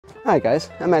Hi guys,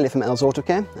 I'm Elliot from El's Auto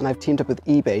Care, and I've teamed up with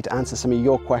eBay to answer some of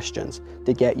your questions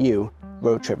to get you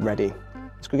road trip ready.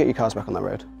 Let's go get your cars back on that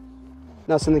road.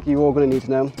 Now, something you're all going to need to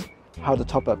know, how to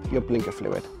top up your blinker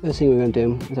fluid. First thing we're going to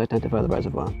do is identify the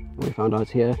reservoir. And we found out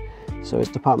here, so it's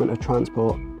Department of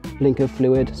Transport blinker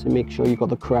fluid, so make sure you've got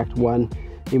the correct one.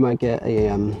 You might get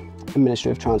a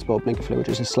Ministry of Transport blinker fluid,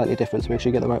 which is slightly different, so make sure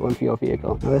you get the right one for your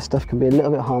vehicle. Now this stuff can be a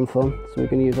little bit harmful, so we're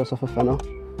going to use this off a funnel.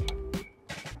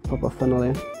 Pop our funnel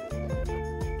in,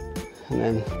 and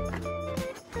then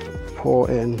pour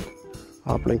in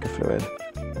our blinker fluid.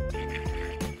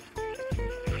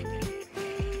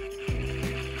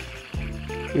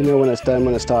 You know when it's done,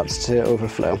 when it starts to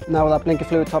overflow. Now with that blinker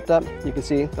fluid topped up, you can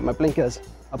see that my blinkers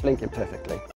are blinking perfectly.